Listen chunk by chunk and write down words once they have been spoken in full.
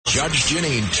Judge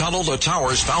Jeanine Tunnel to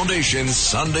Towers Foundation's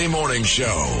Sunday morning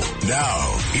show.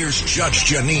 Now, here's Judge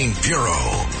Jeanine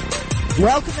Pirro.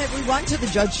 Welcome, everyone, to the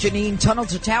Judge Jeanine Tunnel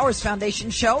to Towers Foundation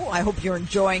show. I hope you're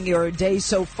enjoying your day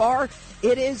so far.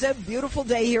 It is a beautiful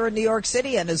day here in New York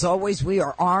City, and as always, we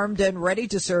are armed and ready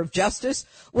to serve justice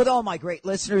with all my great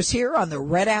listeners here on the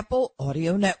Red Apple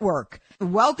Audio Network.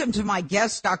 Welcome to my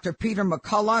guest, Dr. Peter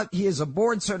McCullough. He is a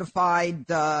board-certified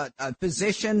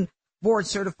physician,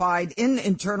 board-certified in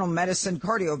internal medicine,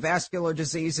 cardiovascular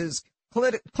diseases,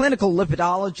 clinical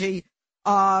lipidology,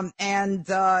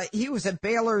 and he was at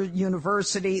Baylor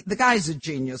University. The guy's a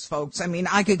genius, folks. I mean,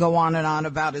 I could go on and on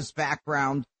about his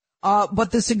background.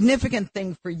 But the significant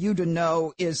thing for you to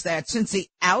know is that since the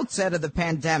outset of the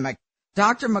pandemic,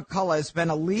 Dr. McCullough has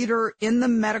been a leader in the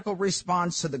medical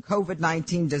response to the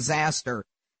COVID-19 disaster.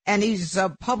 And he's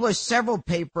published several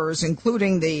papers,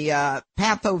 including the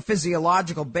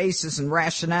pathophysiological basis and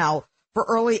rationale for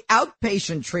early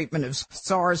outpatient treatment of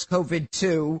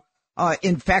SARS-CoV-2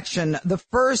 infection, the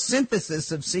first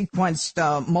synthesis of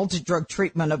sequenced multi-drug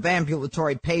treatment of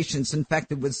ambulatory patients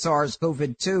infected with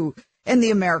SARS-CoV-2 in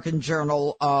the American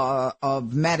Journal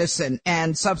of Medicine,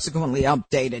 and subsequently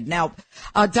updated. Now,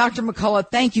 Dr.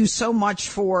 McCullough, thank you so much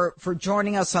for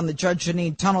joining us on the Judge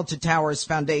Jeanine Tunnel to Towers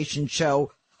Foundation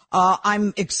show.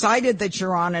 I'm excited that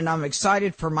you're on, and I'm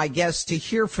excited for my guests to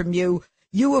hear from you.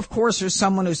 You, of course, are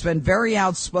someone who's been very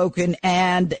outspoken,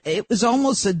 and it was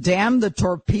almost a damn the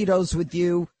torpedoes with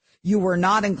you. You were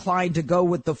not inclined to go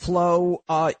with the flow.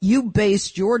 You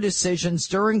based your decisions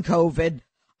during COVID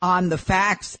on the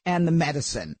facts and the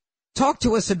medicine. Talk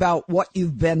to us about what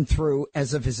you've been through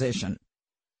as a physician.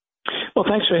 Well,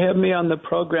 thanks for having me on the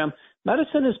program.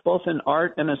 Medicine is both an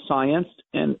art and a science,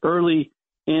 and early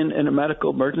in a medical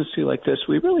emergency like this,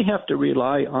 we really have to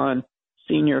rely on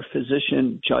senior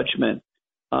physician judgment.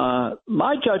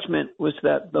 My judgment was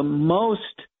that the most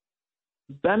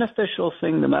beneficial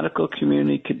thing the medical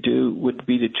community could do would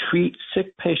be to treat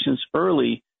sick patients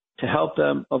early to help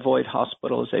them avoid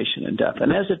hospitalization and death.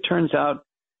 And as it turns out,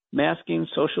 masking,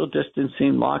 social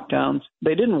distancing, lockdowns,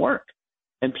 they didn't work.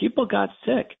 And people got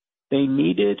sick. They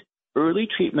needed early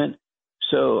treatment.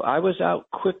 So I was out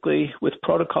quickly with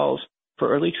protocols for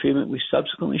early treatment. We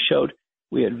subsequently showed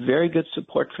we had very good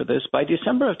support for this. By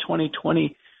December of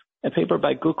 2020, a paper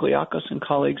by Gougliakos and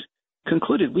colleagues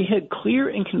concluded we had clear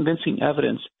and convincing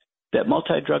evidence that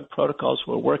multi-drug protocols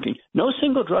were working. No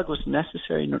single drug was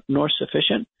necessary nor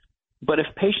sufficient. But if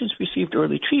patients received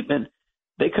early treatment,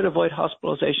 they could avoid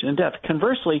hospitalization and death.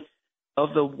 Conversely,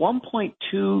 of the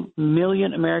 1.2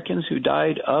 million Americans who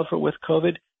died of or with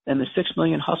COVID and the 6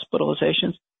 million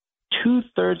hospitalizations,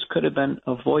 2/3 could have been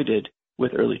avoided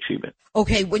with early treatment.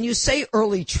 Okay, when you say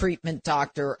early treatment,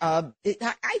 doctor, I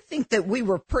think that we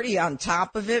were pretty on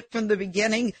top of it from the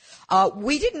beginning.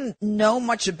 We didn't know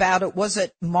much about it. Was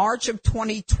it March of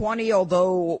 2020,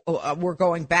 although we're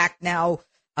going back now?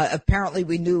 Apparently,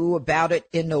 we knew about it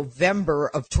in November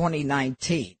of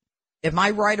 2019. Am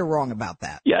I right or wrong about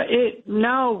that? Yeah,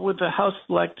 now with the House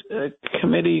Select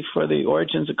Committee for the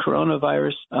Origins of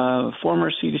Coronavirus, former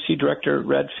CDC Director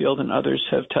Redfield and others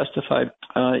have testified.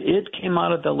 It came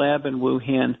out of the lab in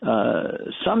Wuhan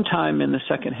sometime in the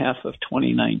second half of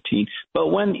 2019. But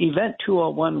when Event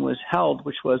 201 was held,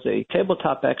 which was a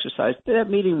tabletop exercise,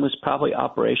 that meeting was probably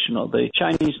operational. The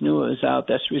Chinese knew it was out.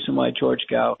 That's the reason why George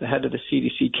Gao, the head of the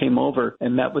CDC, came over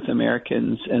and met with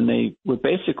Americans, and they were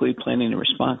basically planning a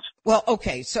response. Well,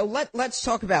 okay, so let's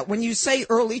talk about, when you say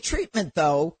early treatment,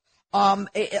 though,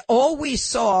 all we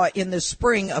saw in the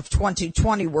spring of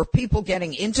 2020 were people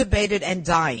getting intubated and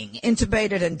dying.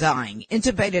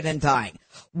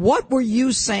 What were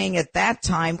you saying at that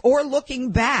time, or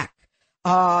looking back?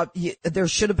 There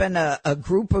should have been a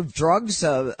group of drugs,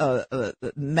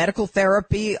 medical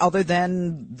therapy, other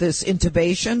than this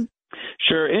intubation?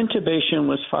 Sure, intubation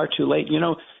was far too late. You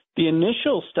know, the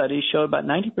initial study showed about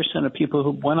 90% of people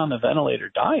who went on the ventilator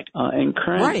died. And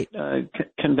current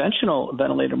conventional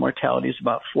ventilator mortality is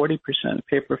about 40%. A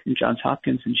paper from Johns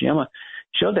Hopkins and JAMA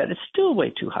showed that it's still way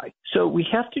too high. So we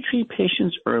have to treat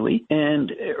patients early.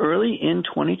 And early in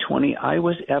 2020, I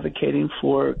was advocating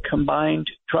for combined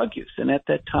drug use. And at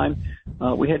that time,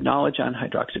 we had knowledge on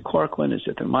hydroxychloroquine,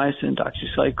 azithromycin,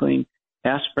 doxycycline,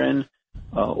 aspirin,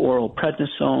 oral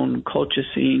prednisone,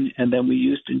 colchicine, and then we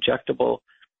used injectable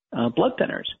blood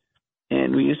thinners,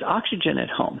 and we used oxygen at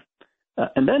home.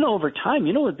 And then over time,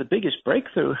 you know what the biggest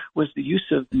breakthrough was? The use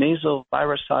of nasal,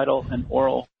 virucidal, and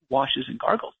oral washes and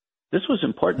gargles. This was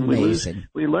important.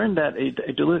 We learned that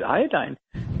a dilute iodine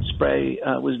spray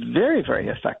was very, very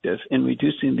effective in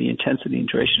reducing the intensity and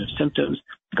duration of symptoms.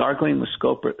 Gargling with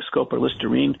scope or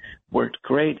Listerine worked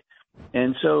great.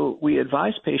 And so we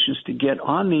advise patients to get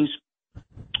on these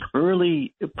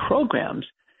early programs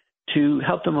to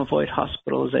help them avoid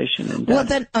hospitalization and death. Well,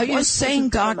 then, are you saying,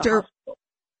 doctor?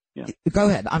 Yeah. Go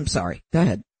ahead. I'm sorry. Go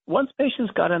ahead. Once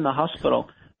patients got in the hospital,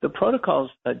 the protocols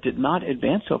did not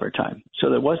advance over time, so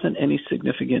there wasn't any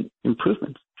significant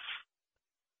improvements.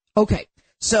 Okay.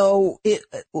 So did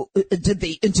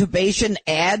the intubation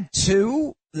add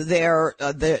to their,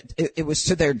 it was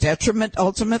to their detriment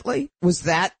ultimately? Was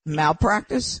that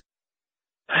malpractice?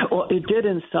 Well, it did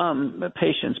in some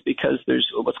patients because there's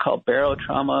what's called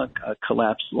barotrauma,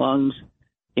 collapsed lungs.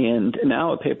 And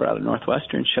now a paper out of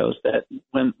Northwestern shows that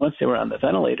once they were on the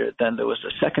ventilator, then there was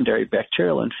a secondary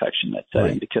bacterial infection that set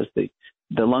in because the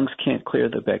lungs can't clear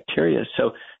the bacteria.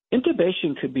 So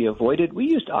intubation could be avoided. We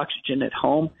used oxygen at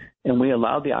home, and we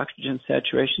allowed the oxygen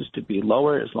saturations to be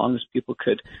lower as long as people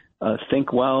could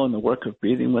think well and the work of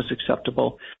breathing was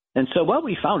acceptable. And so what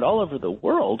we found all over the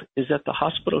world is that the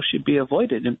hospital should be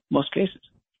avoided in most cases.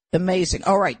 Amazing.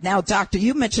 All right. Now, doctor,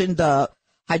 you mentioned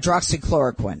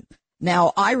hydroxychloroquine.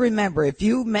 Now, I remember if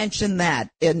you mentioned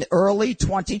that in early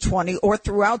 2020 or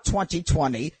throughout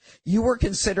 2020, you were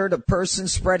considered a person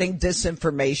spreading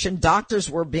disinformation. Doctors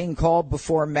were being called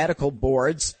before medical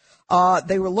boards.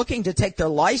 They were looking to take their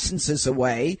licenses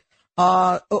away.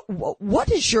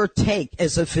 What is your take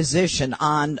as a physician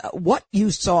on what you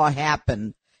saw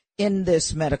happen in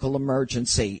this medical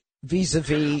emergency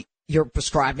vis-a-vis your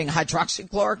prescribing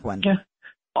hydroxychloroquine? Yeah.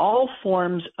 All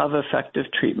forms of effective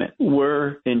treatment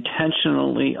were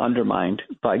intentionally undermined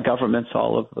by governments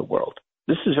all over the world.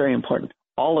 This is very important.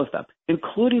 All of them,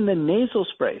 including the nasal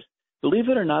sprays. Believe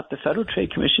it or not, the Federal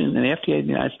Trade Commission and the FDA in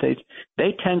the United States,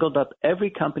 they tangled up every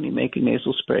company making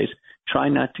nasal sprays,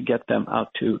 trying not to get them out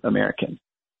to Americans.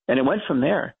 And it went from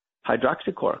there.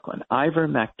 Hydroxychloroquine,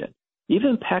 ivermectin,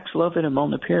 even Paxlovid and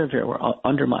molnupiravir were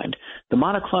undermined. The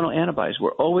monoclonal antibodies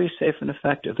were always safe and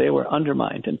effective. They were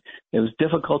undermined, and it was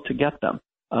difficult to get them.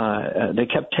 They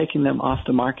kept taking them off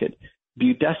the market.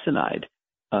 Budesonide,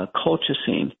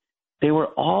 colchicine, they were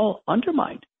all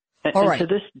undermined. And to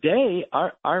this day,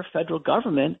 our federal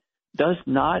government does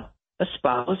not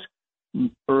espouse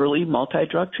early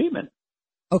multi-drug treatment.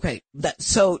 Okay.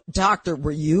 So, doctor,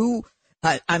 were you...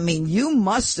 you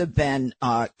must have been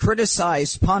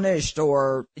criticized, punished,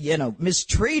 or,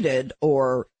 mistreated,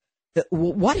 or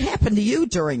what happened to you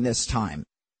during this time?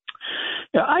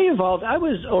 Yeah, I evolved. I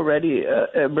was already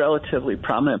a relatively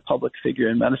prominent public figure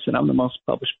in medicine. I'm the most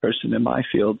published person in my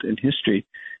field in history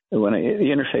the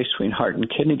interface between heart and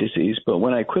kidney disease. But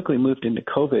when I quickly moved into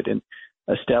COVID and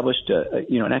established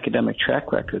an academic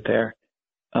track record there,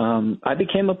 I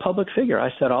became a public figure. I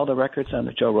set all the records on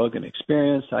the Joe Rogan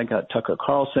Experience. I got Tucker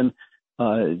Carlson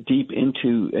deep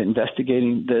into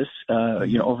investigating this,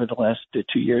 over the last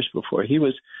 2 years before he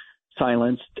was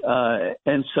silenced.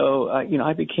 And so,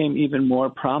 I became even more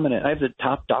prominent. I have the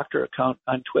top doctor account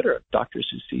on Twitter of doctors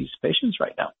who sees patients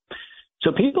right now.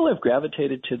 So people have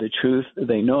gravitated to the truth.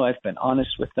 They know I've been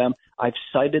honest with them. I've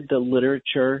cited the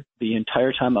literature the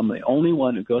entire time. I'm the only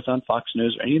one who goes on Fox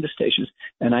News or any of the stations,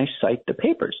 and I cite the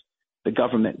papers. The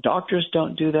government doctors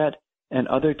don't do that, and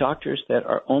other doctors that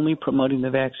are only promoting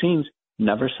the vaccines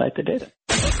never cite the data.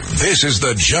 This is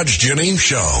the Judge Jeanine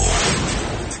Show.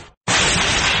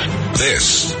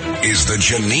 This is the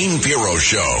Jeanine Pirro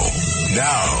Show.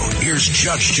 Now, here's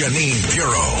Judge Jeanine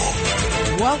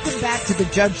Pirro. Welcome back to the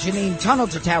Judge Jeanine Tunnel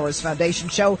to Towers Foundation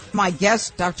Show. My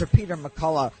guest, Dr. Peter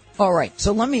McCullough. All right,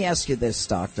 so let me ask you this,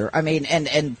 doctor.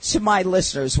 And to my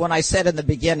listeners, when I said in the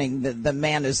beginning that the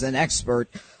man is an expert,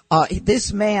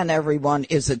 this man, everyone,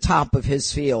 is the top of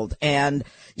his field. And,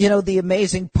 the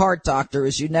amazing part, doctor,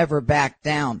 is you never back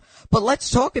down. But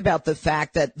let's talk about the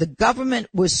fact that the government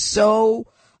was so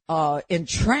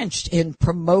entrenched in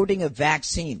promoting a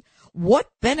vaccine. What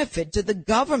benefit did the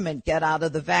government get out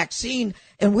of the vaccine?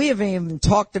 And we haven't even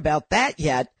talked about that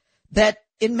yet, that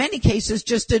in many cases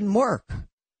just didn't work.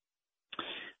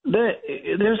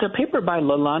 There's a paper by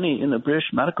Lalani in the British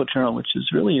Medical Journal, which is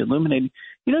really illuminating.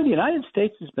 The United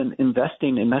States has been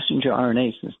investing in messenger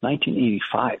RNA since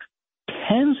 1985.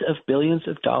 Tens of billions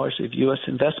of dollars of U.S.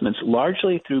 investments,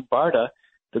 largely through BARDA,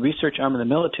 the research arm of the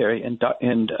military, and of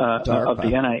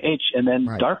the NIH, and then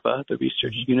DARPA, the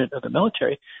research unit of the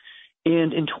military.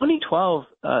 And in 2012,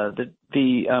 the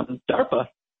DARPA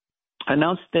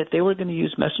announced that they were going to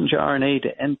use messenger RNA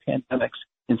to end pandemics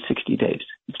in 60 days.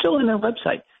 It's still on their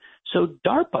website. So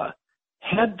DARPA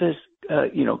had this,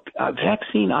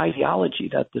 vaccine ideology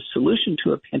that the solution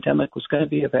to a pandemic was going to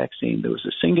be a vaccine. There was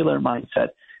a singular mindset.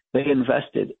 They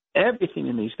invested everything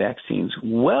in these vaccines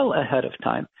well ahead of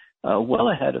time, well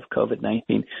ahead of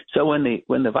COVID-19. So when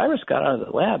the virus got out of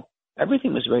the lab,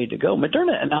 everything was ready to go.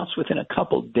 Moderna announced within a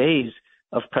couple days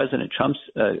of President Trump's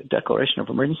declaration of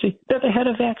emergency that they had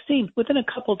a vaccine within a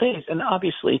couple days. And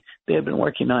obviously, they had been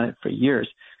working on it for years.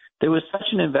 There was such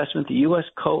an investment. The U.S.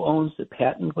 co-owns the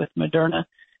patent with Moderna.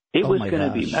 It was going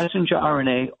to be messenger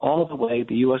RNA all the way.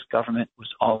 The U.S. government was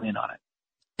all in on it.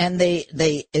 And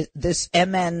this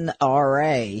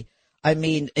mRNA, I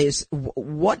mean,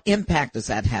 what impact does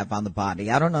that have on the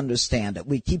body? I don't understand it.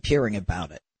 We keep hearing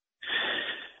about it.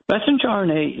 Messenger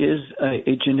RNA is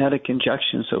a genetic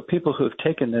injection. So people who have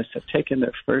taken this have taken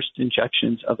their first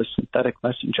injections of a synthetic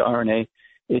messenger RNA.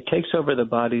 It takes over the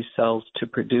body's cells to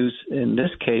produce, in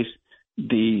this case,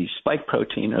 the spike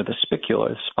protein or the spicule or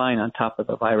the spine on top of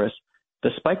the virus. The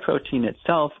spike protein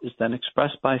itself is then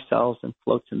expressed by cells and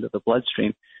floats into the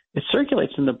bloodstream. It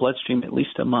circulates in the bloodstream at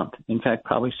least a month, in fact,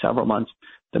 probably several months.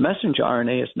 The messenger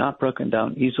RNA is not broken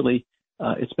down easily.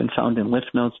 It's been found in lymph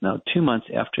nodes now 2 months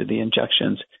after the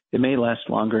injections. It may last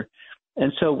longer.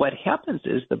 And so what happens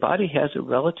is the body has a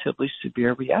relatively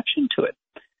severe reaction to it.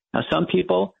 Now, some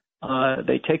people,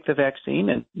 they take the vaccine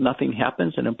and nothing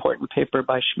happens. An important paper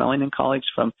by Jeanine and colleagues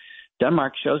from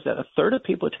Denmark shows that a third of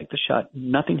people who take the shot,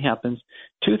 nothing happens.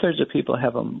 2/3 of people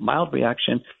have a mild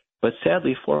reaction, but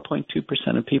sadly,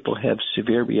 4.2% of people have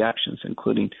severe reactions,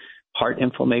 including heart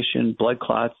inflammation, blood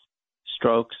clots,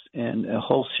 strokes, and a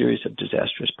whole series of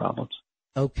disastrous problems.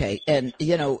 Okay. And,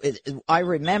 I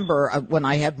remember when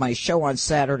I had my show on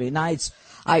Saturday nights,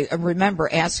 I remember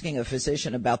asking a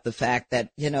physician about the fact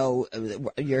that,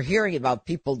 you're hearing about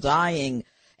people dying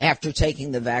after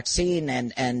taking the vaccine,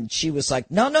 and she was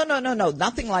like, no,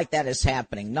 nothing like that is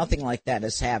happening. Nothing like that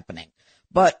is happening.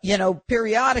 But,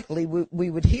 periodically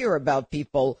we would hear about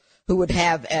people who would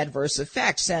have adverse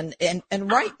effects. And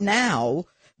right now,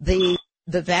 the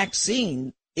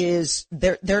vaccine is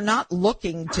they're not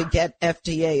looking to get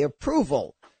FDA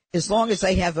approval. As long as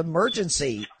they have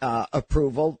emergency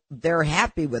approval, they're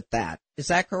happy with that. Is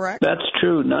that correct? That's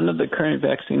true. None of the current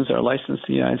vaccines are licensed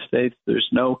in the United States. There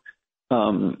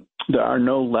are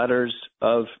no letters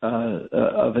of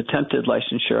attempted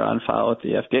licensure on file with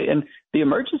the FDA, and the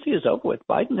emergency is over with.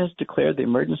 Biden has declared the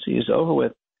emergency is over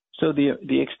with. So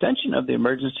the extension of the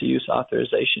emergency use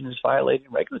authorization is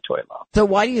violating regulatory law. So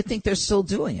why do you think they're still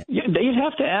doing it? You'd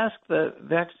have to ask the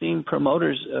vaccine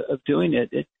promoters of doing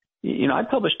it. I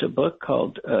published a book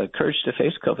called Courage to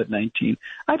Face COVID-19.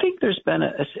 I think there's been,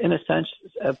 in a sense,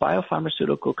 a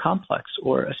biopharmaceutical complex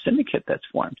or a syndicate that's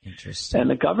formed. Interesting.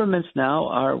 And the governments now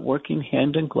are working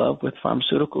hand in glove with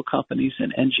pharmaceutical companies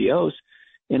and NGOs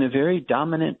in a very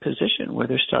dominant position where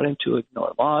they're starting to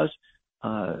ignore laws.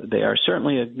 They are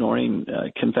certainly ignoring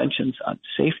conventions on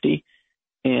safety.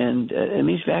 And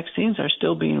these vaccines are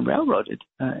still being railroaded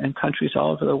in countries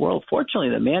all over the world. Fortunately,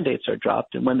 the mandates are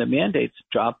dropped. And when the mandates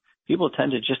drop, people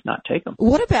tend to just not take them.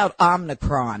 What about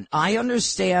Omicron? I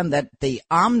understand that the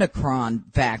Omicron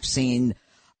vaccine,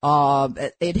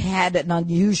 it had an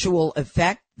unusual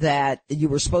effect that you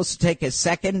were supposed to take a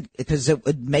second because it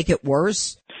would make it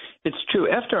worse. It's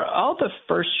true. After all the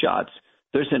first shots,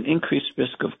 there's an increased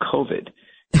risk of COVID.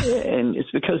 And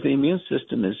it's because the immune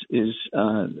system is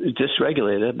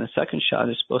dysregulated, and the second shot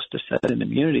is supposed to set in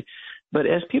immunity. But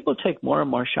as people take more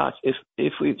and more shots,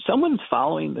 if someone's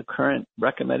following the current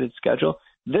recommended schedule,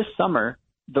 this summer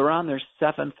they're on their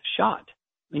 7th shot.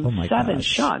 I mean, 7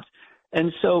 shots.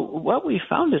 And so what we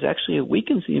found is actually it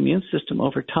weakens the immune system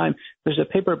over time. There's a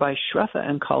paper by Shrestha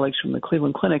and colleagues from the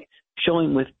Cleveland Clinic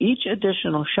showing with each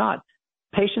additional shot,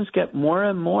 patients get more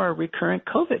and more recurrent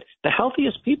COVID. The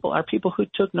healthiest people are people who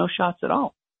took no shots at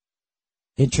all.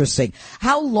 Interesting.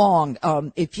 How long,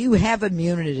 if you have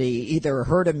immunity, either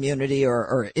herd immunity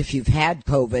or if you've had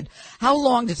COVID, how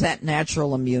long does that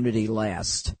natural immunity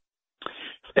last?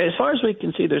 As far as we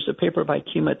can see, there's a paper by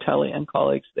Kimatelli and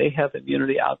colleagues. They have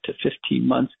immunity out to 15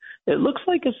 months. It looks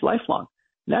like it's lifelong.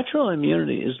 Natural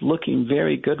immunity is looking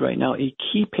very good right now. A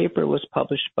key paper was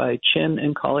published by Chin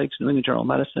and colleagues in New England Journal of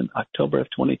Medicine, October of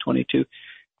 2022.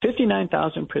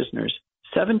 59,000 prisoners,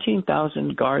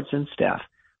 17,000 guards and staff.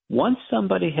 Once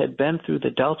somebody had been through the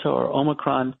Delta or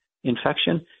Omicron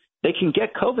infection, they can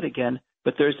get COVID again,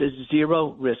 but there's a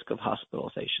zero risk of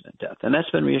hospitalization and death. And that's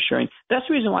been reassuring. That's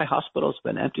the reason why hospitals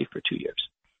have been empty for 2 years.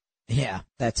 Yeah,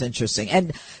 that's interesting.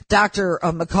 And Dr.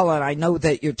 McCullough, I know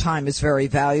that your time is very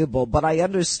valuable, but I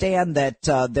understand that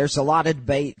there's a lot of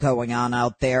debate going on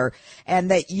out there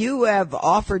and that you have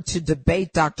offered to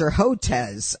debate Dr.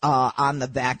 Hotez on the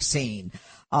vaccine.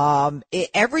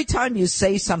 Every time you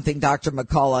say something, Dr.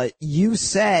 McCullough, you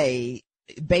say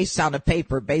based on a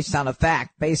paper, based on a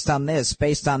fact, based on this,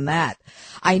 based on that.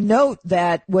 I note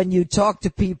that when you talk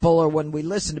to people or when we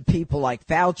listen to people like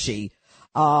Fauci,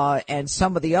 and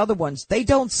some of the other ones, they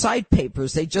don't cite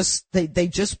papers. They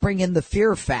just bring in the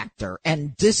fear factor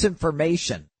and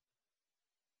disinformation.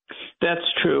 That's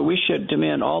true. We should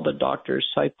demand all the doctors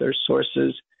cite their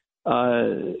sources.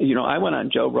 I went on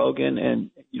Joe Rogan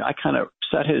and, I kind of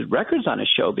set his records on his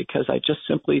show because I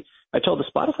told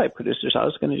the Spotify producers I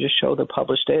was going to just show the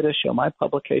published data, show my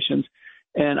publications.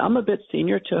 And I'm a bit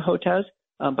senior to Hotez,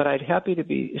 but I'd happy to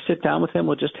sit down with him.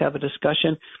 We'll just have a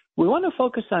discussion. We want to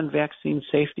focus on vaccine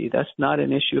safety. That's not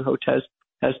an issue Hotez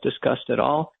has discussed at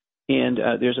all. And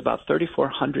there's about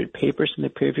 3,400 papers in the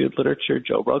peer-reviewed literature.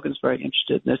 Joe Rogan's very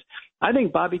interested in this. I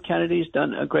think Bobby Kennedy's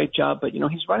done a great job, but,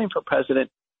 he's running for president.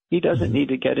 He doesn't need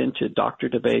to get into doctor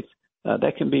debates.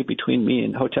 That can be between me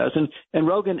and Hotez. And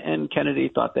Rogan and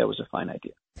Kennedy thought that was a fine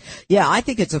idea. Yeah, I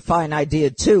think it's a fine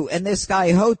idea, too. And this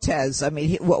guy Hotez, I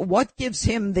mean, what gives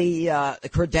him the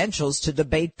credentials to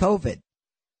debate COVID?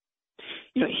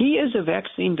 He is a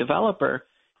vaccine developer.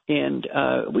 And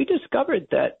we discovered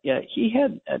that he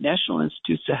had National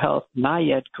Institutes of Health,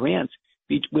 NIAID grants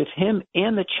with him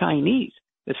and the Chinese,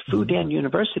 with Fudan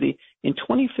University in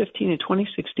 2015 and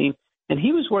 2016. And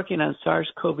he was working on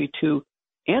SARS-CoV-2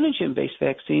 antigen-based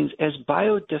vaccines as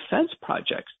biodefense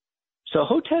projects. So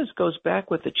Hotez goes back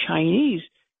with the Chinese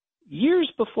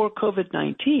years before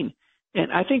COVID-19.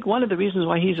 And I think one of the reasons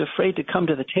why he's afraid to come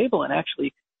to the table and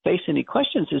actually face any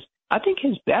questions is I think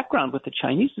his background with the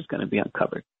Chinese is going to be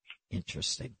uncovered.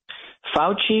 Interesting.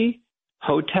 Fauci,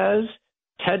 Hotez,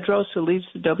 Tedros, who leads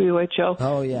the WHO.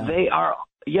 Oh, yeah.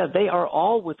 They are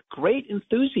all with great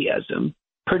enthusiasm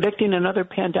predicting another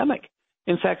pandemic.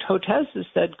 In fact, Hotez has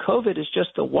said COVID is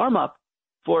just a warm-up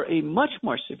for a much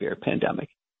more severe pandemic.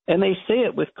 And they say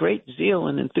it with great zeal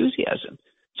and enthusiasm.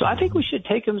 So I think we should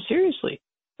take them seriously.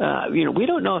 We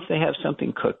don't know if they have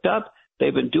something cooked up.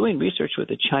 They've been doing research with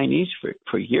the Chinese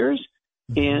for years.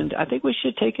 And I think we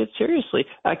should take it seriously.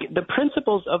 The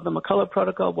principles of the McCullough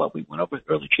Protocol, what we went over with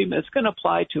early treatment, it's going to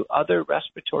apply to other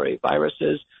respiratory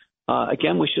viruses.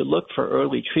 Again, we should look for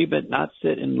early treatment, not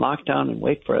sit in lockdown and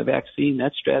wait for a vaccine.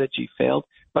 That strategy failed.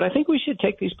 But I think we should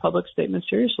take these public statements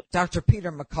seriously. Dr.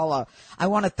 Peter McCullough, I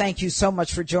want to thank you so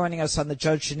much for joining us on the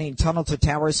Judge Jeanine Tunnel to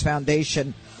Towers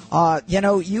Foundation.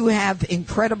 You have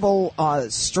incredible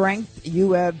strength.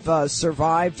 You have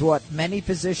survived what many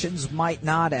physicians might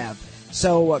not have.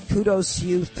 So kudos to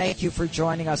you. Thank you for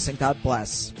joining us, and God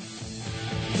bless.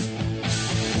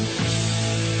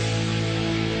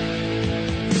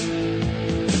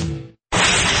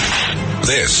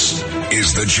 This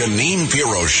is the Jeanine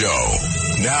Pirro Show.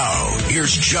 Now,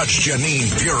 here's Judge Jeanine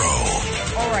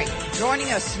Pirro. All right.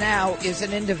 Joining us now is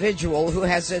an individual who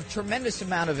has a tremendous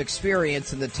amount of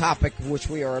experience in the topic of which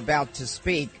we are about to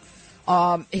speak.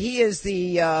 He is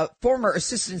the former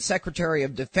Assistant Secretary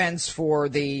of Defense for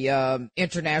the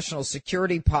International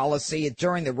Security Policy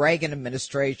during the Reagan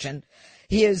administration.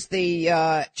 He is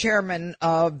the chairman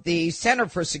of the Center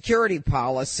for Security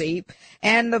Policy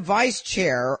and the vice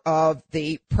chair of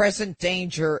the Present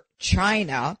Danger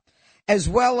China, as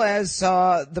well as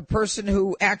the person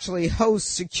who actually hosts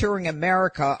Securing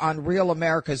America on Real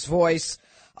America's Voice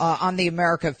on the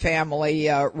America Family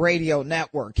Radio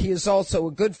Network. He is also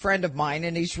a good friend of mine,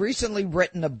 and he's recently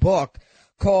written a book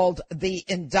called The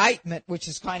Indictment, which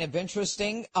is kind of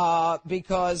interesting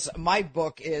because my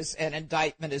book is an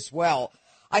indictment as well.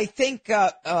 I think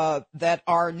that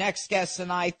our next guest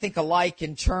and I think alike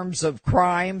in terms of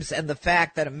crimes and the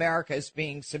fact that America is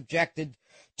being subjected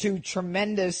to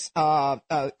tremendous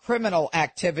criminal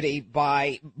activity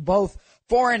by both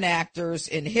foreign actors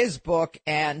in his book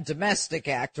and domestic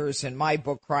actors in my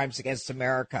book, Crimes Against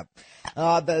America.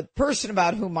 The person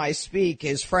about whom I speak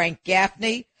is Frank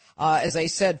Gaffney. As I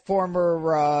said,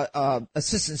 former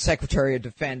Assistant Secretary of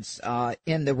Defense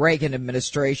in the Reagan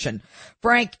administration.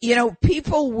 Frank,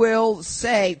 people will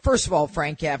say, first of all,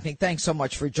 Frank Gaffney, thanks so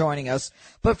much for joining us.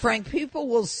 But, Frank, people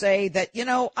will say that,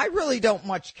 I really don't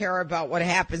much care about what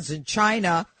happens in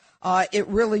China. It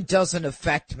really doesn't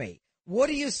affect me. What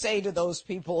do you say to those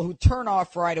people who turn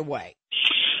off right away?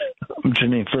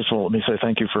 Jeanine, first of all, let me say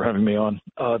thank you for having me on.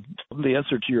 The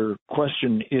answer to your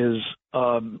question is,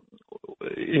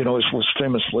 as was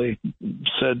famously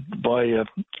said by,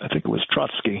 I think it was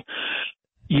Trotsky,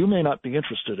 you may not be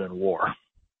interested in war,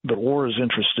 but war is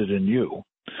interested in you.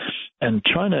 And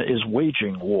China is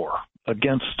waging war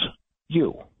against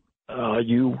you.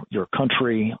 Your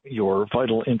country, your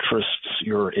vital interests,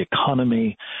 your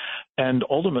economy. And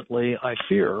ultimately, I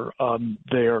fear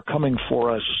they are coming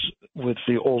for us with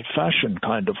the old-fashioned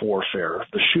kind of warfare,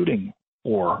 the shooting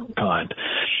war kind.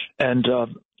 And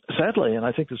sadly, and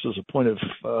I think this is a point of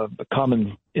a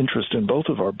common interest in both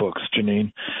of our books,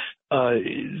 Jeanine,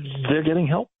 they're getting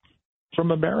help.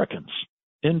 from Americans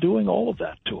in doing all of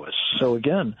that to us. So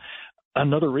again,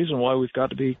 another reason why we've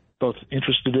got to be both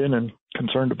interested in and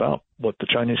concerned about what the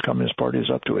Chinese Communist Party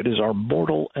is up to. It is our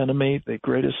mortal enemy, the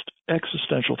greatest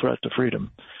existential threat to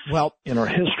freedom in our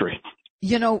history.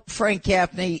 You know, Frank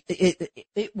Gaffney,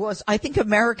 it was, I think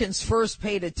Americans first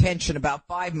paid attention about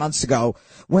 5 months ago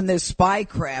when this spy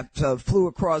craft flew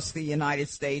across the United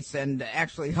States and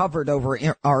actually hovered over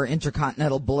our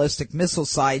intercontinental ballistic missile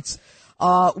sites.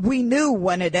 We knew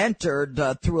when it entered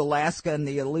through Alaska and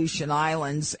the Aleutian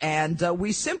Islands, and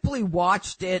we simply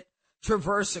watched it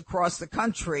traverse across the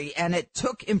country, and it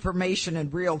took information in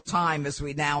real time, as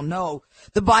we now know.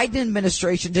 The Biden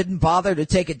administration didn't bother to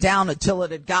take it down until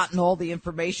it had gotten all the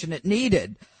information it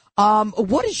needed.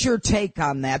 What is your take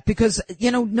on that? Because, you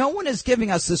know, no one is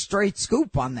giving us a straight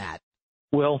scoop on that.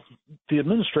 Well, the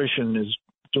administration is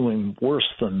doing worse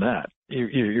than that.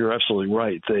 You're absolutely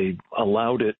right. They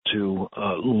allowed it to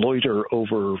loiter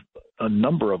over a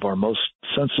number of our most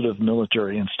sensitive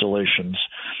military installations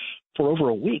for over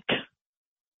a week,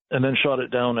 and then shot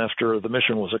it down after the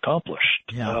mission was accomplished.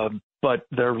 Yeah. But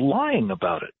they're lying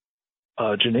about it.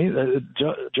 Jeanine,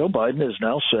 Joe Biden is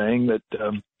now saying that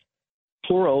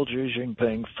poor old Xi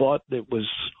Jinping thought it was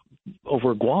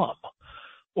over Guam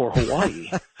or Hawaii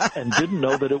and didn't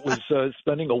know that it was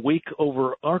spending a week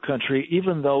over our country,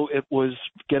 even though it was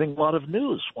getting a lot of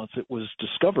news once it was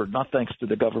discovered, not thanks to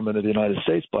the government of the United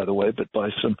States, by the way, but by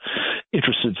some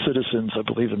interested citizens, I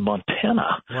believe, in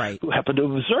Montana, who happened to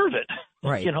observe it.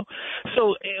 Right. You know,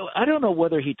 so I don't know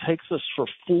whether he takes us for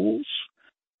fools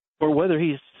or whether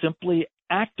he's simply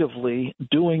actively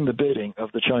doing the bidding of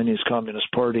the Chinese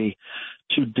Communist Party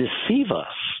to deceive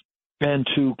us and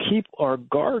to keep our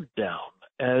guard down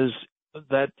as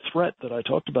that threat that I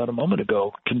talked about a moment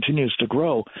ago continues to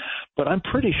grow. But I'm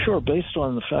pretty sure, based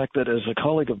on the fact that, as a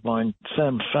colleague of mine,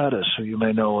 Sam Faddis, who you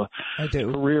may know, a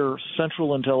career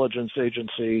Central Intelligence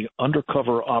Agency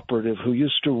undercover operative who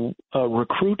used to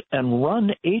recruit and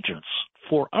run agents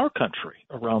for our country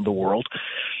around the world,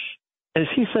 as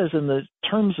he says in the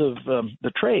terms of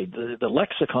the trade, the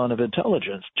lexicon of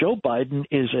intelligence, Joe Biden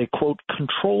is a, quote,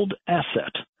 controlled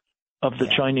asset of the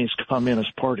Chinese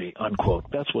Communist Party, unquote.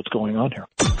 That's what's going on here.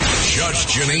 Judge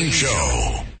Jeanine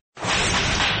Show.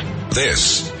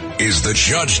 This is the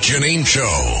Judge Jeanine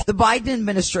Show. The Biden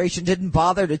administration didn't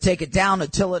bother to take it down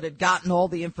until it had gotten all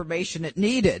the information it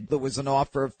needed. There was an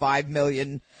offer of $5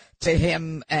 million to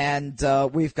him, and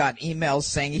we've got emails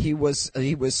saying he was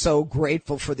so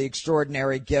grateful for the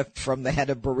extraordinary gift from the head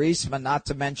of Burisma, not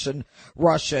to mention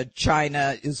Russia,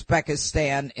 China,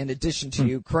 Uzbekistan, in addition to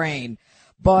Ukraine.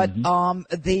 But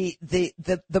the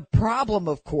problem,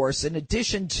 of course, in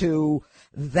addition to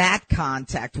that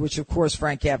contact, which of course,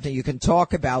 Frank Gaffney, you can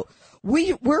talk about,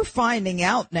 we're finding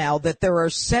out now that there are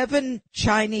 7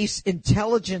 Chinese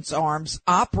intelligence arms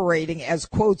operating as,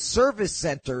 quote, service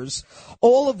centers,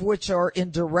 all of which are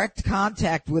in direct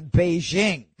contact with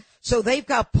Beijing. So they've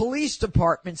got police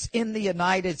departments in the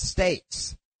United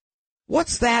States.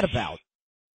 What's that about?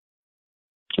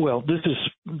 Well, this is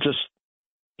just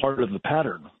part of the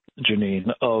pattern,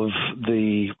 Jeanine, of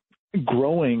the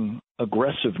growing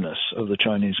aggressiveness of the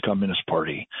Chinese Communist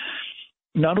Party,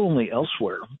 not only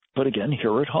elsewhere, but again,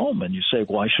 here at home. And you say,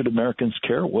 why should Americans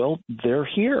care? Well, they're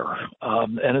here.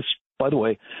 And it's, by the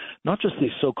way, not just these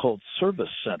so-called service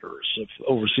centers of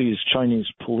overseas Chinese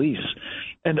police.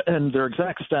 And their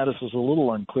exact status is a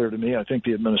little unclear to me. I think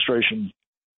the administration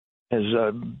has,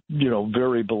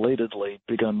 very belatedly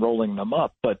begun rolling them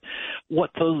up. But what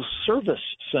those service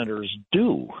centers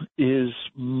do is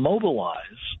mobilize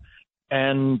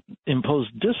and impose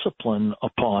discipline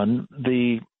upon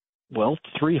the,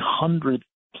 300+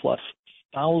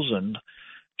 thousand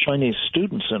Chinese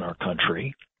students in our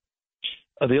country.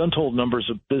 The untold numbers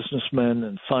of businessmen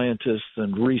and scientists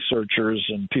and researchers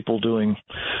and people doing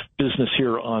business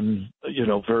here on,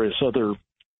 various other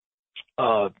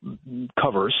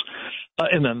covers,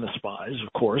 and then the spies,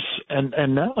 of course.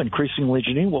 And now, increasingly,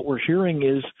 Jeanine, what we're hearing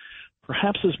is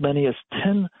perhaps as many as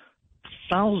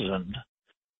 10,000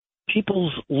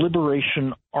 People's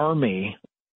Liberation Army,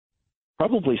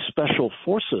 probably special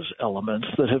forces elements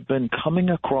that have been coming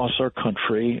across our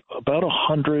country, about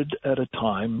 100 at a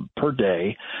time per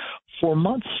day, for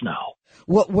months now.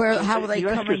 How are they coming through? You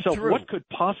ask yourself, what could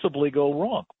possibly go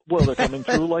wrong? Well, they're coming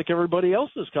through like everybody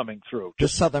else is coming through. The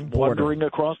southern border. Wandering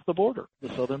across the border, the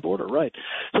southern border, right.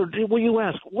 So when you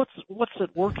ask, what's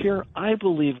at work here? I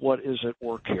believe what is at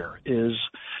work here is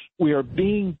we are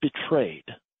being betrayed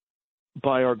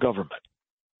by our government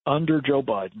under Joe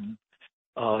Biden,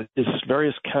 his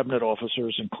various cabinet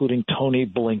officers, including Tony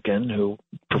Blinken, who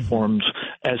performed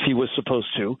as he was supposed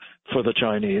to for the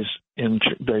Chinese in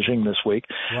Beijing this week,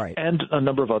 right, and a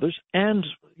number of others, and,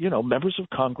 members of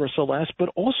Congress, alas, but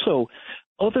also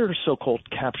other so-called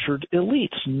captured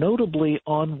elites, notably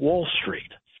on Wall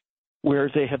Street, where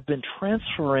they have been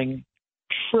transferring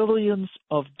trillions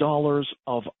of dollars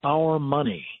of our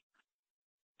money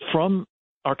from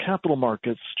our capital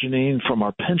markets, Jeanine, from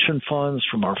our pension funds,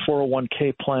 from our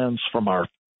 401k plans, from our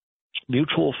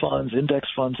mutual funds, index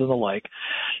funds, and the like,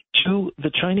 to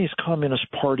the Chinese Communist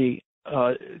Party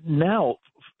now,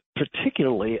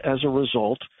 particularly as a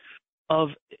result of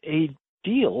a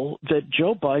deal that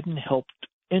Joe Biden helped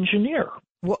engineer.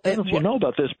 Well, I don't know if you know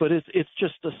about this, but it's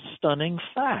just a stunning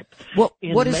fact. Well,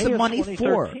 In what is May the money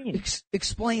for? 2013,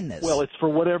 Explain this. Well, it's for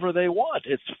whatever they want.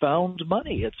 It's found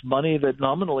money. It's money that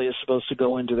nominally is supposed to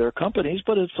go into their companies,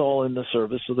 but it's all in the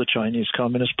service of the Chinese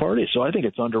Communist Party. So I think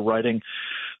it's underwriting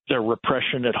their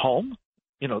repression at home,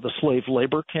 the slave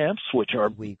labor camps, which our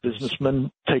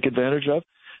businessmen take advantage of.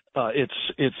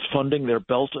 It's funding their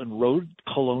Belt and Road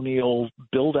colonial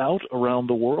build-out around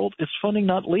the world. It's funding,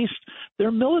 not least,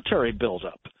 their military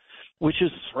build-up, which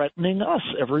is threatening us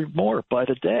every more by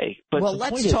the day. But well,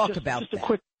 let's talk about that.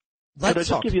 Could I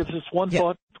just give you this one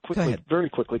thought quickly, very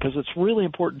quickly, because it's really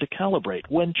important to calibrate.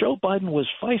 When Joe Biden was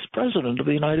vice president of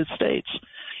the United States,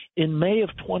 in May of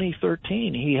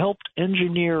 2013, he helped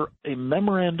engineer a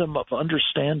memorandum of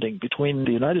understanding between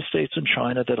the United States and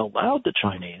China that allowed the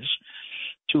Chinese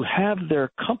to have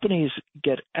their companies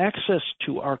get access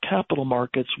to our capital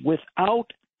markets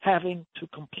without having to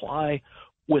comply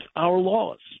with our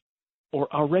laws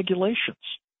or our regulations.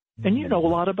 And you know a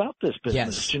lot about this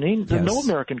business, yes. Jeanine. Yes. No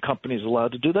American company is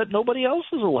allowed to do that. Nobody else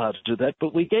is allowed to do that.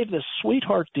 But we gave this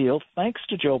sweetheart deal, thanks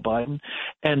to Joe Biden,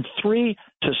 and $3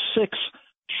 to $6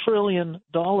 trillion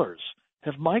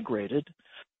have migrated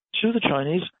to the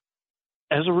Chinese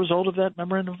as a result of that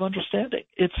memorandum of understanding.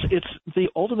 It's the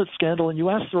ultimate scandal, and you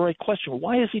asked the right question.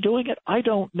 Why is he doing it? I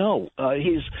don't know.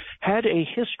 He's had a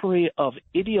history of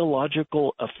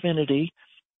ideological affinity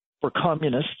for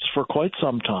communists for quite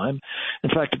some time. In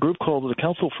fact, a group called the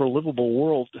Council for a Livable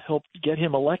World helped get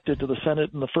him elected to the Senate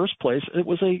in the first place. It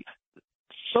was a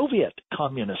Soviet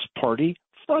Communist Party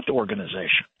front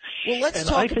organization. Well, let's and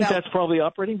talk I think that's probably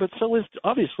operating, but so is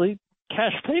obviously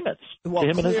cash payments to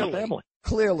him and his family.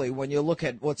 Clearly, when you look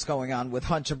at what's going on with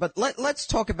Hunter. But let's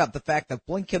talk about the fact that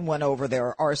Blinken went over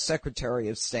there, our Secretary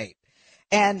of State.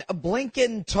 And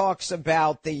Blinken talks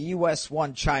about the U.S.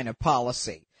 one China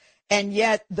policy. And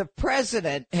yet the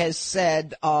president has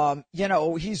said,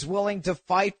 he's willing to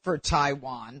fight for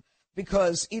Taiwan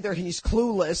because either he's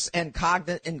clueless and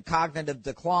in cognitive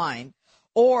decline,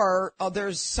 or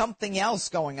there's something else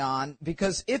going on,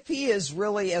 because if he is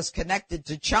really as connected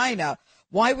to China,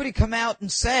 why would he come out and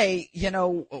say,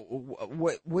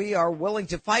 we are willing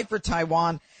to fight for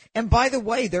Taiwan? And by the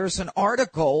way, there's an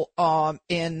article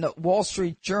in Wall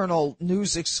Street Journal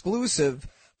News Exclusive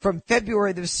from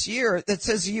February this year that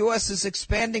says the U.S. is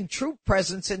expanding troop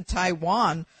presence in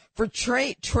Taiwan for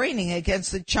training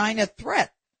against the China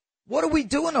threat. What are we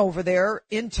doing over there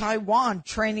in Taiwan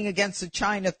training against the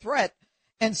China threat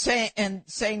and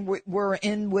saying we're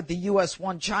in with the U.S.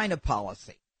 one China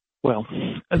policy? Well,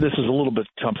 this is a little bit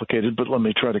complicated, but let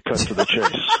me try to cut to the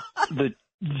chase.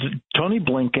 Tony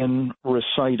Blinken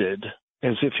recited,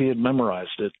 as if he had memorized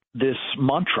it, this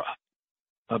mantra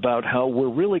about how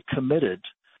we're really committed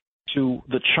to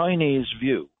the Chinese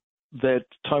view that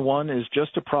Taiwan is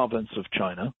just a province of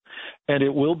China, and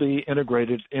it will be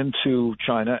integrated into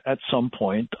China at some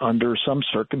point under some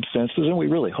circumstances, and we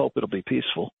really hope it'll be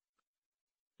peaceful.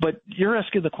 But you're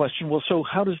asking the question, well, so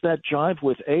how does that jive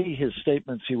with, A, his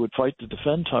statements he would fight to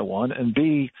defend Taiwan, and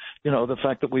B, the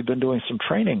fact that we've been doing some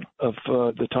training of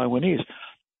the Taiwanese?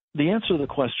 The answer to the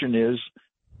question is,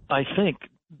 I think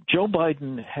Joe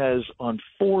Biden has on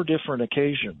 4 different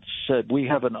occasions said we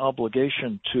have an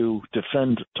obligation to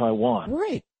defend Taiwan.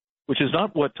 Right. Which is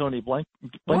not what Tony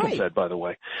Blinken said, by the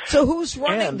way. So who's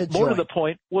running the joint? More to the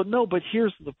point, well, no, but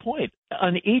here's the point.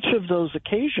 On each of those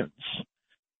occasions,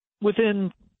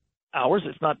 within hours,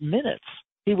 if not minutes,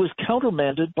 he was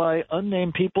countermanded by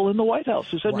unnamed people in the White House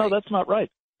who said, no, that's not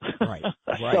right. Right.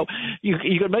 So you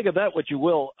can make of that what you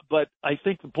will, but I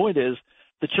think the point is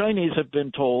the Chinese have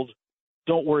been told,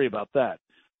 don't worry about that.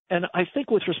 And I think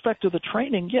with respect to the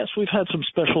training, yes, we've had some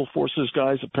special forces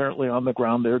guys apparently on the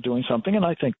ground there doing something, and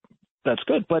I think that's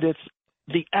good. But it's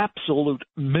the absolute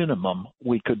minimum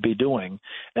we could be doing.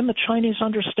 And the Chinese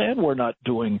understand we're not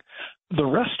doing the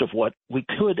rest of what we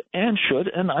could and should,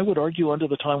 and I would argue under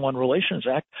the Taiwan Relations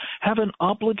Act, have an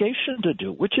obligation to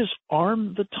do, which is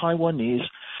arm the Taiwanese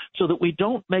so that we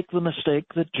don't make the mistake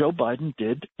that Joe Biden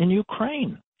did in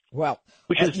Ukraine. Well,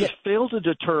 which is to fail to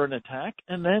deter an attack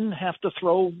and then have to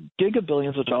throw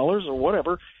gigabillions of dollars or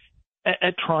whatever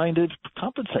at trying to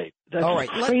compensate. That's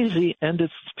crazy, and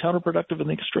it's counterproductive in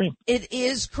the extreme. It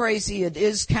is crazy. It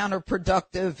is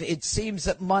counterproductive. It seems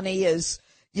that money is,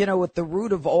 at the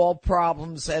root of all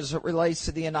problems as it relates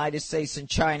to the United States and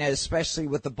China, especially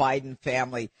with the Biden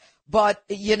family. But,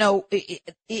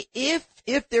 if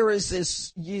there is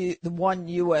this one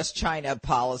U.S.-China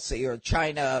policy or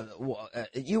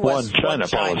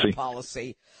U.S.-China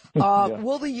policy,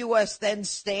 will the U.S. then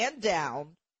stand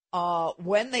down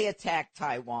when they attack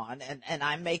Taiwan? And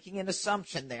I'm making an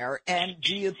assumption there. And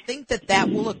do you think that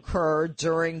will occur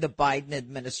during the Biden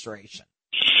administration?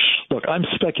 Look, I'm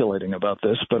speculating about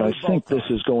this, but I think this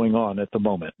is going on at the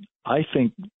moment. I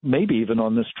think maybe even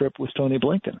on this trip with Tony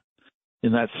Blinken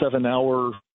in that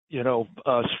 7-hour,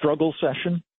 struggle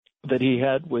session that he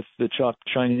had with the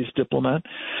Chinese diplomat.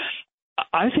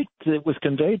 I think it was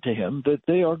conveyed to him that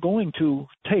they are going to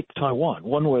take Taiwan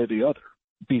one way or the other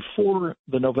before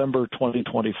the November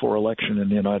 2024 election in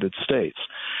the United States.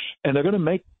 And they're going to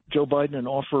make Joe Biden an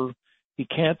offer he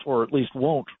can't or at least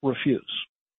won't refuse.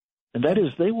 And that is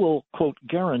they will, quote,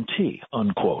 guarantee,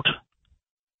 unquote,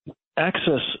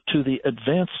 access to the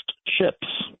advanced chips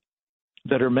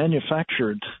that are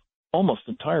manufactured almost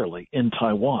entirely in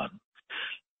Taiwan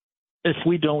if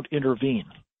we don't intervene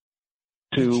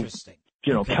to,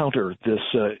 counter this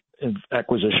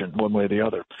acquisition one way or the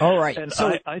other. All right. And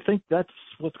so, I think that's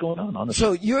what's going on, honestly.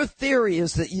 So your theory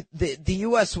is that the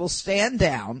U.S. will stand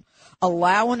down,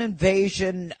 allow an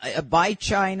invasion by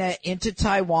China into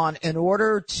Taiwan in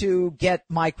order to get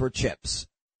microchips.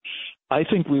 I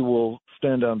think we will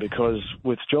stand down because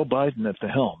with Joe Biden at the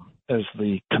helm as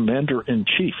the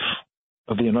commander-in-chief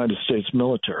of the United States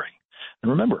military,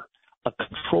 and remember, a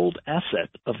controlled asset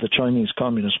of the Chinese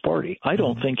Communist Party, I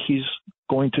don't think he's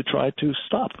going to try to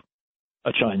stop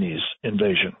a Chinese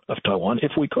invasion of Taiwan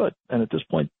if we could. And at this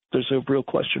point, there's a real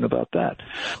question about that.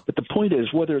 But the point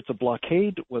is, whether it's a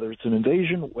blockade, whether it's an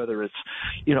invasion, whether it's,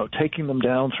 taking them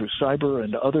down through cyber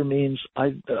and other means,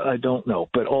 I don't know.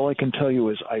 But all I can tell you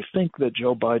is I think that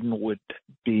Joe Biden would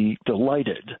be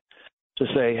delighted to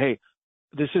say, hey,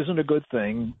 this isn't a good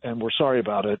thing, and we're sorry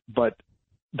about it, but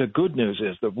the good news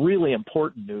is, the really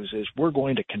important news is we're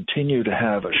going to continue to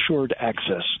have assured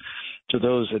access to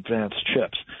those advanced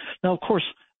chips. Now, of course,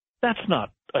 that's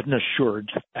not an assured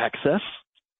access.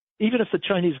 Even if the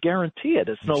Chinese guarantee it,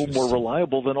 it's no more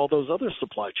reliable than all those other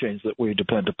supply chains that we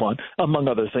depend upon, among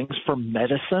other things, for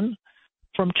medicine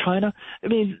from China. I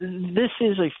mean, this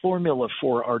is a formula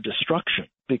for our destruction,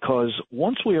 because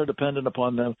once we are dependent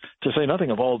upon them, to say nothing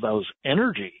of all those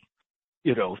energy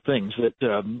things that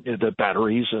the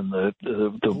batteries and the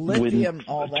lithium,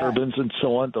 wind turbines and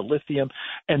so on, the lithium,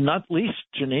 and not least,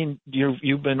 Jeanine,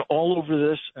 you've been all over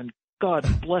this, and God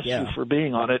bless you for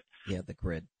being on it. Yeah, the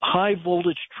grid. High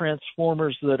voltage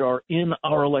transformers that are in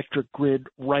our electric grid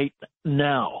right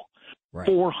now. Right.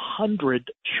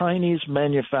 400 Chinese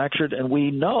manufactured, and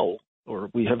we know, or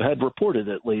we have had reported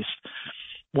at least,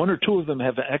 one or two of them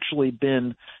have actually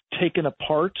been taken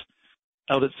apart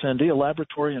out at Sandia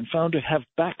Laboratory and found to have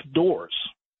back doors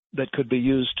that could be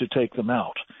used to take them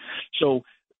out. So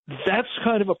that's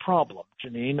kind of a problem,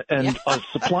 Jeanine, and a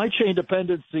supply chain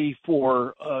dependency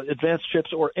for advanced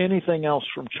chips or anything else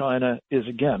from China is,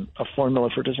 again, a formula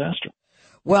for disaster.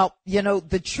 Well,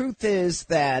 the truth is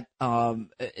that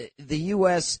the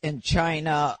U.S. and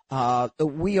China,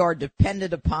 we are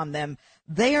dependent upon them.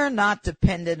 They are not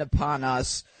dependent upon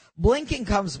us. Blinken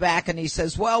comes back and he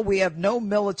says, well, we have no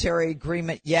military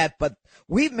agreement yet, but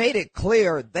we've made it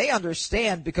clear. They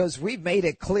understand because we've made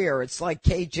it clear. It's like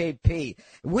KJP.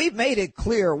 We've made it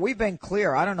clear. We've been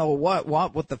clear. I don't know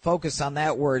what the focus on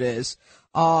that word is.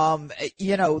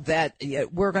 That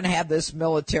we're going to have this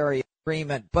military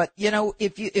agreement. But,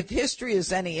 if history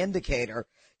is any indicator,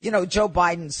 Joe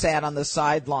Biden sat on the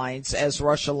sidelines as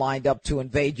Russia lined up to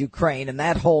invade Ukraine, and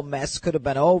that whole mess could have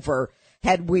been over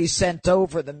had we sent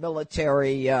over the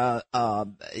military, the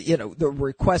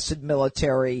requested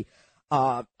military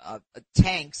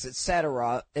tanks, et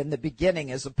cetera, in the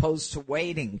beginning, as opposed to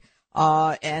waiting.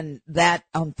 And that,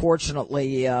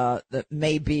 unfortunately, that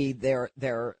may be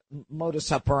their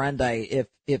modus operandi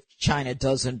if China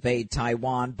does invade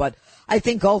Taiwan. But I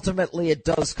think ultimately it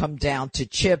does come down to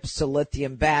chips, to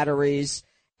lithium batteries.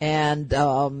 And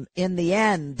in the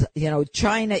end,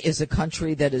 China is a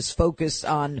country that is focused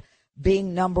on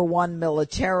being number one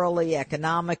militarily,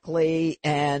 economically,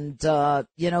 and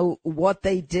what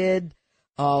they did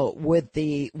with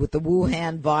the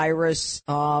Wuhan virus,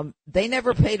 they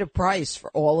never paid a price for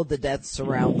all of the deaths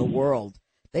around the world.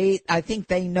 I think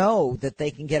they know that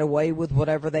they can get away with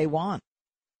whatever they want.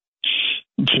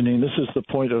 Jeanine, this is the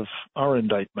point of our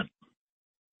indictment.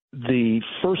 The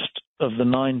first of the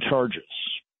 9 charges,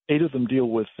 8 of them deal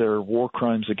with their war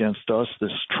crimes against us,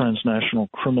 this transnational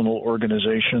criminal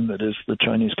organization that is the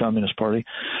Chinese Communist Party.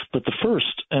 But the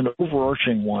first and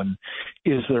overarching one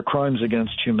is their crimes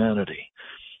against humanity.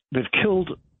 They've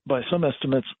killed, by some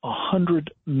estimates,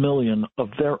 100 million of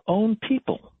their own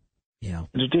people. Yeah.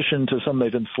 In addition to some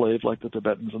they've enslaved, like the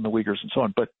Tibetans and the Uyghurs and so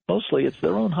on. But mostly it's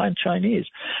their own Han Chinese.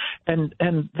 And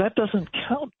that doesn't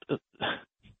count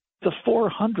the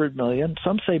 400 million,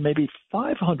 some say maybe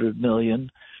 500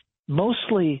 million,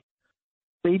 mostly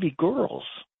baby girls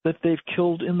that they've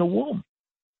killed in the womb.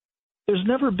 There's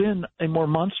never been a more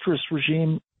monstrous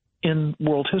regime in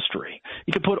world history.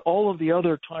 You could put all of the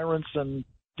other tyrants and,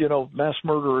 mass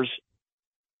murderers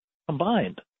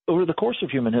combined over the course of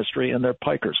human history, and they're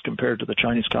pikers compared to the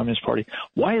Chinese Communist Party.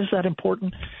 Why is that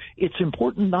important? It's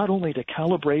important not only to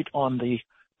calibrate on the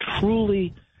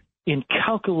truly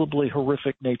incalculably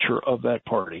horrific nature of that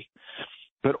party,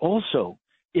 but also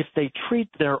if they treat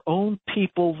their own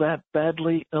people that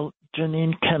badly,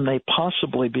 Jeanine, can they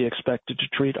possibly be expected to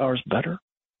treat ours better?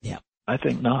 Yeah. I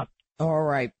think not. All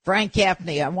right. Frank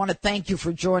Gaffney, I want to thank you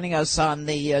for joining us on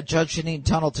the Judge Jeanine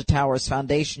Tunnel to Towers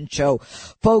Foundation show.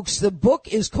 Folks, the book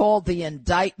is called The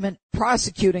Indictment,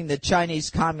 Prosecuting the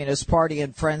Chinese Communist Party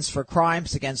and Friends for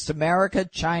Crimes Against America,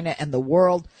 China, and the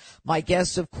World. My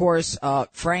guest, of course,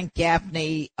 Frank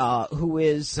Gaffney, who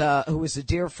is a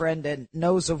dear friend and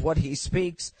knows of what he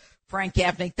speaks. Frank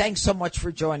Gaffney, thanks so much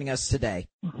for joining us today.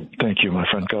 Thank you, my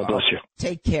friend. God bless you.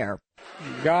 Take care.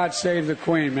 God save the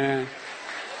Queen, man.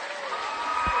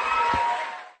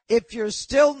 If you're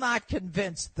still not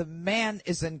convinced the man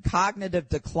is in cognitive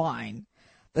decline,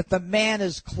 that the man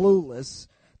is clueless,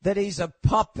 that he's a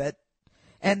puppet,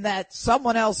 and that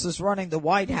someone else is running the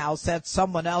White House, that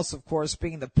someone else, of course,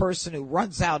 being the person who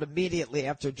runs out immediately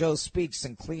after Joe speaks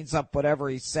and cleans up whatever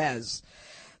he says,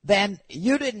 then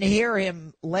you didn't hear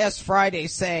him last Friday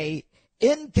say,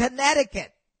 in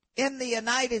Connecticut, in the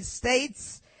United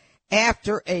States,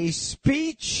 after a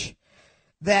speech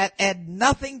that had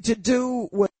nothing to do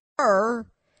with her,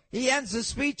 he ends the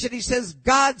speech and he says,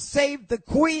 God save the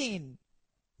Queen.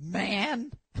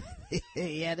 Man,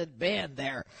 he had it banned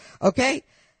there. Okay?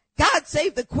 God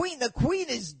save the Queen. The Queen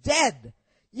is dead.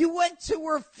 You went to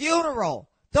her funeral.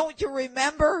 Don't you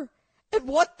remember? And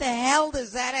what the hell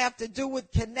does that have to do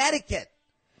with Connecticut?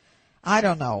 I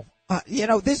don't know.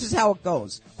 This is how it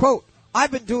goes. Quote,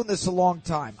 I've been doing this a long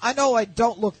time. I know I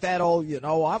don't look that old,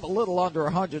 I'm a little under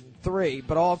 103,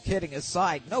 but all kidding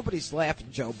aside, nobody's laughing,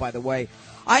 Joe, by the way.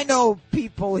 I know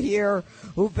people here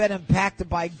who've been impacted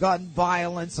by gun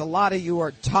violence. A lot of you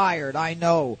are tired, I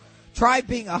know. Try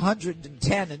being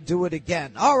 110 and do it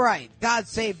again. All right, God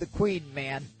save the Queen,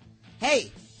 man.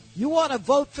 Hey, you want to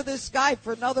vote for this guy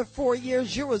for another 4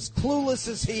 years? You're as clueless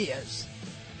as he is.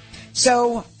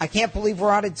 So, I can't believe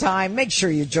we're out of time. Make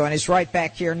sure you join us right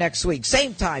back here next week.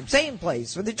 Same time, same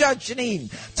place for the Judge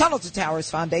Jeanine Tunnel to Towers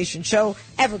Foundation show.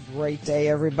 Have a great day,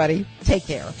 everybody. Take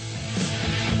care.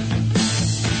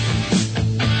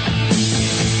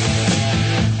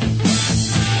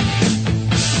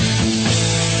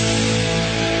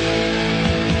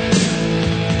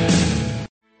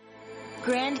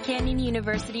 Grand Canyon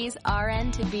University's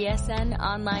RN to BSN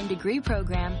online degree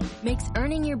program makes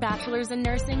earning your bachelor's in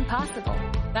nursing possible.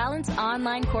 Balance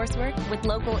online coursework with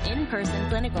local in-person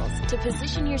clinicals to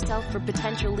position yourself for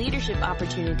potential leadership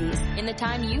opportunities in the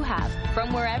time you have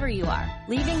from wherever you are,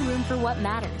 leaving room for what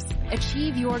matters.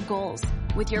 Achieve your goals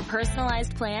with your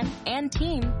personalized plan and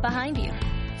team behind you.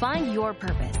 Find your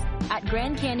purpose at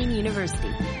Grand Canyon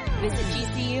University. Visit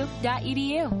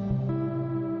gcu.edu.